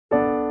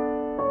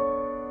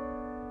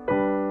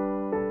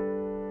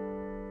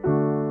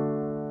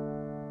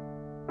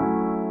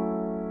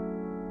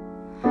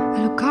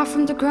Caught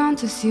from the ground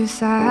to see you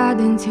sad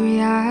and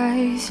teary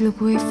eyes. Look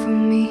away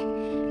from me,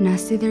 and I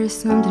see there's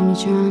something you're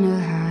trying to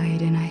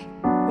hide. And I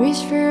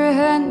reach for your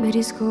hand, but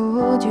it's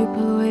cold, you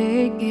pull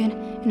away again.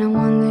 And I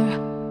wonder,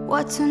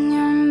 what's on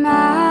your mind?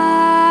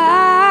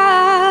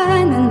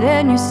 And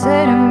then you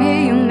say to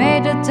me, you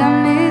made a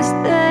dumb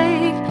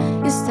mistake.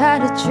 You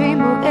start to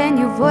tremble and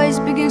your voice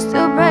begins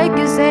to break.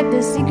 You said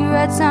the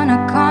cigarettes on a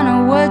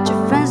corner, what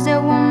your friends, they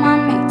were my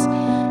mates.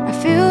 I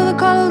feel the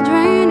color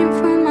draining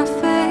from my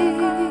face.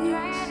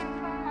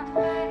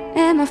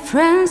 And my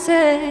friend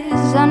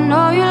says, I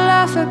know you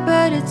laugh it,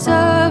 but it's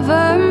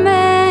over,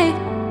 mate.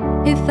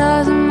 It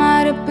doesn't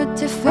matter, put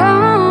your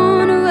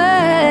phone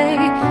away.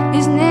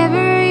 It's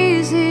never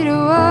easy to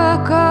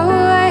walk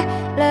away.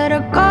 Let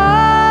her go,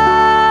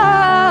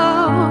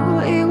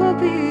 it will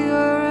be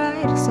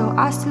alright. So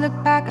I still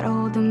look back at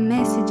all the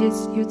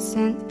messages you'd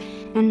sent.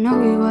 I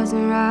know it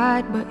wasn't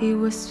right, but it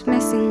was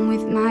messing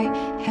with my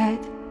head.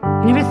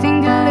 And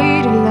everything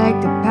deleted like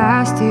the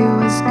past, it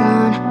was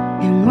gone.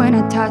 And when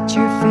I touch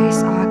your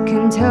face, I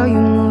can tell you're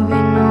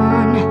moving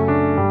on.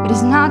 It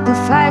is not the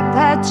fact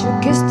that you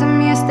kissed him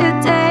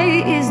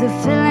yesterday, it's the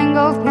feeling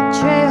of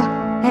betrayal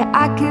that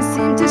I can't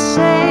seem to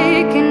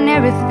shake. And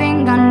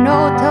everything I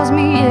know tells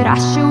me that I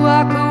should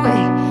walk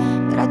away,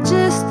 but I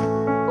just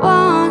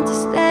want to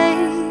stay.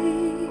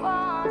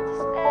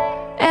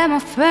 And my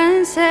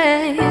friend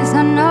says,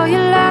 I know you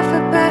laugh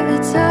it, but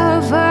it's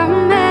over,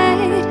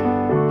 mate.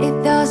 It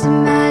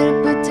doesn't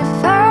matter, put the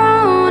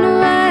phone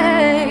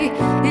away.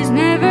 It's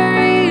never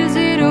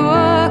easy to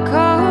walk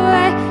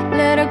away.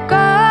 Let her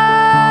go,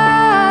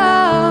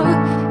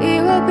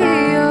 it will be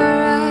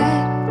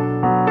alright.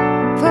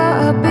 For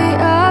a bit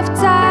of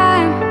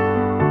time,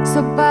 so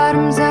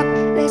bottoms up,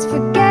 let's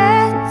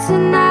forget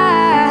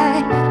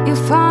tonight. You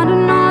found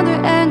another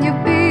and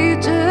you'll be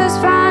just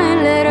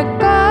fine. Let her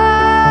go,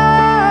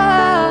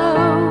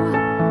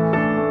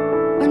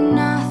 but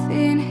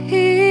nothing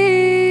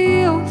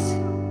heals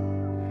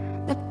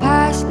the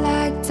past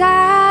like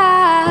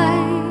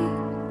time,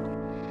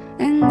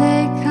 and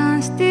they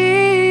can't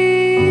steal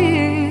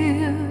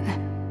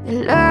the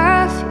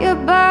love you're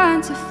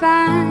born to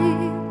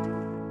find.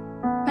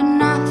 But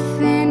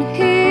nothing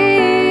heals